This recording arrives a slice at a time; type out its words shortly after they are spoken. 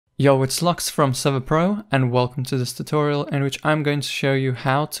Yo, it's Lux from Server.pro and welcome to this tutorial in which I'm going to show you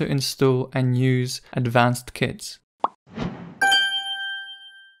how to install and use AdvancedKits.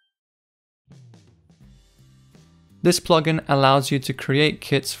 This plugin allows you to create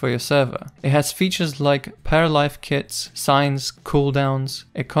kits for your server. It has features like pair-life kits, signs, cooldowns,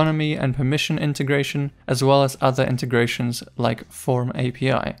 economy and permission integration, as well as other integrations like Form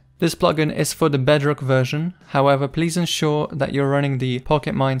API. This plugin is for the Bedrock version, however please ensure that you're running the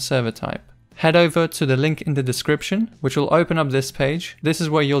Pocketmine server type. Head over to the link in the description, which will open up this page. This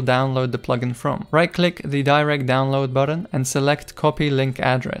is where you'll download the plugin from. Right-click the direct download button and select copy link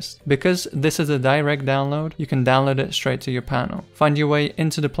address. Because this is a direct download, you can download it straight to your panel. Find your way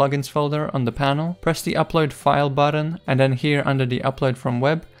into the plugins folder on the panel, press the upload file button, and then here under the upload from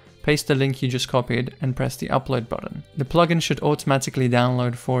web, paste the link you just copied and press the upload button. The plugin should automatically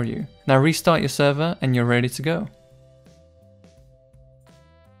download for you. Now restart your server and you're ready to go.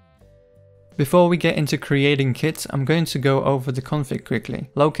 Before we get into creating kits, I'm going to go over the config quickly.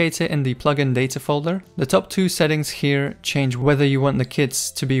 Locate it in the plugin data folder. The top two settings here change whether you want the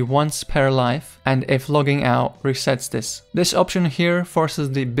kits to be once per life and if logging out resets this. This option here forces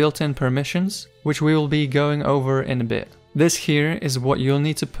the built-in permissions, which we will be going over in a bit. This here is what you'll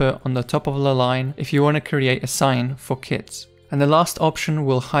need to put on the top of the line if you want to create a sign for kits. And the last option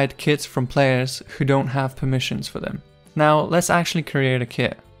will hide kits from players who don't have permissions for them. Now let's actually create a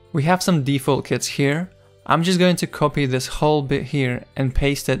kit. We have some default kits here. I'm just going to copy this whole bit here and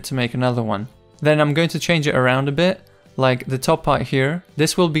paste it to make another one. Then I'm going to change it around a bit, like the top part here.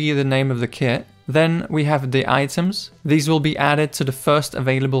 This will be the name of the kit. Then we have the items. These will be added to the first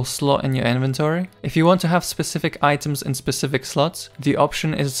available slot in your inventory. If you want to have specific items in specific slots, the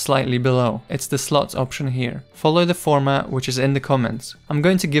option is slightly below. It's the slots option here. Follow the format which is in the comments. I'm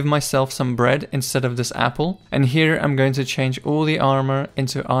going to give myself some bread instead of this apple, and here I'm going to change all the armor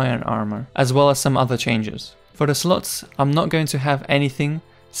into iron armor, as well as some other changes. For the slots, I'm not going to have anything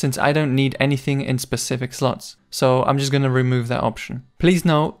since I don't need anything in specific slots. So I'm just going to remove that option. Please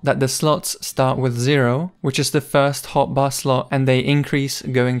note that the slots start with 0, which is the first hotbar slot, and they increase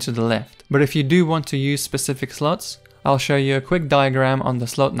going to the left. But if you do want to use specific slots, I'll show you a quick diagram on the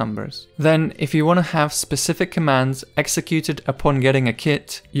slot numbers. Then if you want to have specific commands executed upon getting a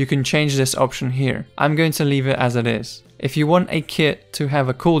kit, you can change this option here. I'm going to leave it as it is. If you want a kit to have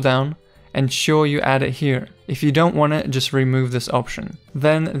a cooldown, ensure you add it here. If you don't want it, just remove this option.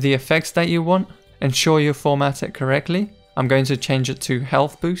 Then the effects that you want, ensure you format it correctly. I'm going to change it to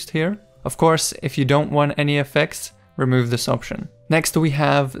health boost here. Of course, if you don't want any effects, remove this option. Next we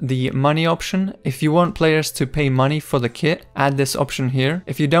have the money option. If you want players to pay money for the kit, add this option here.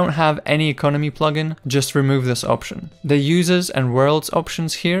 If you don't have any economy plugin, just remove this option. The users and worlds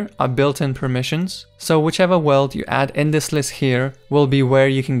options here are built-in permissions. So whichever world you add in this list here will be where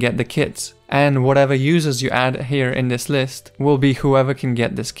you can get the kits. And whatever users you add here in this list will be whoever can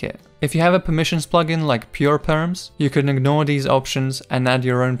get this kit. If you have a permissions plugin like Pure Perms, you can ignore these options and add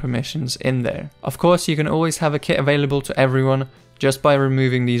your own permissions in there. Of course, you can always have a kit available to everyone just by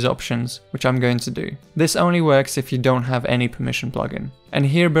removing these options, which I'm going to do. This only works if you don't have any permission plugin. And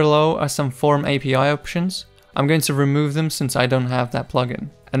here below are some Form API options. I'm going to remove them since I don't have that plugin.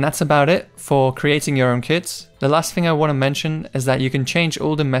 And that's about it for creating your own kits. The last thing I want to mention is that you can change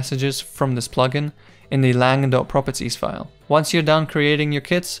all the messages from this plugin in the lang.properties file. Once you're done creating your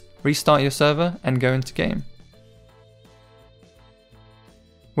kits, restart your server and go into game.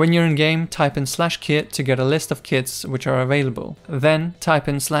 When you're in game, type in /kit to get a list of kits which are available. Then type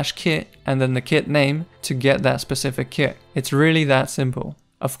in /kit and then the kit name to get that specific kit. It's really that simple.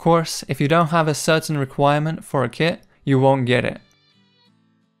 Of course, if you don't have a certain requirement for a kit, you won't get it.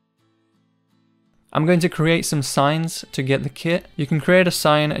 I'm going to create some signs to get the kit. You can create a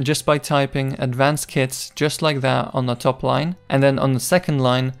sign just by typing AdvancedKits just like that on the top line, and then on the second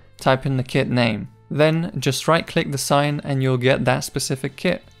line type in the kit name. Then just right click the sign and you'll get that specific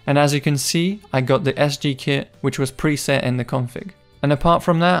kit. And as you can see, I got the SG kit which was preset in the config. And apart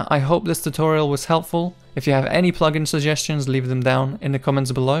from that, I hope this tutorial was helpful. If you have any plugin suggestions, leave them down in the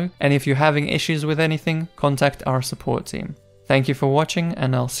comments below. And if you're having issues with anything, contact our support team. Thank you for watching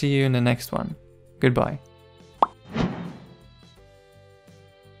and I'll see you in the next one. Goodbye.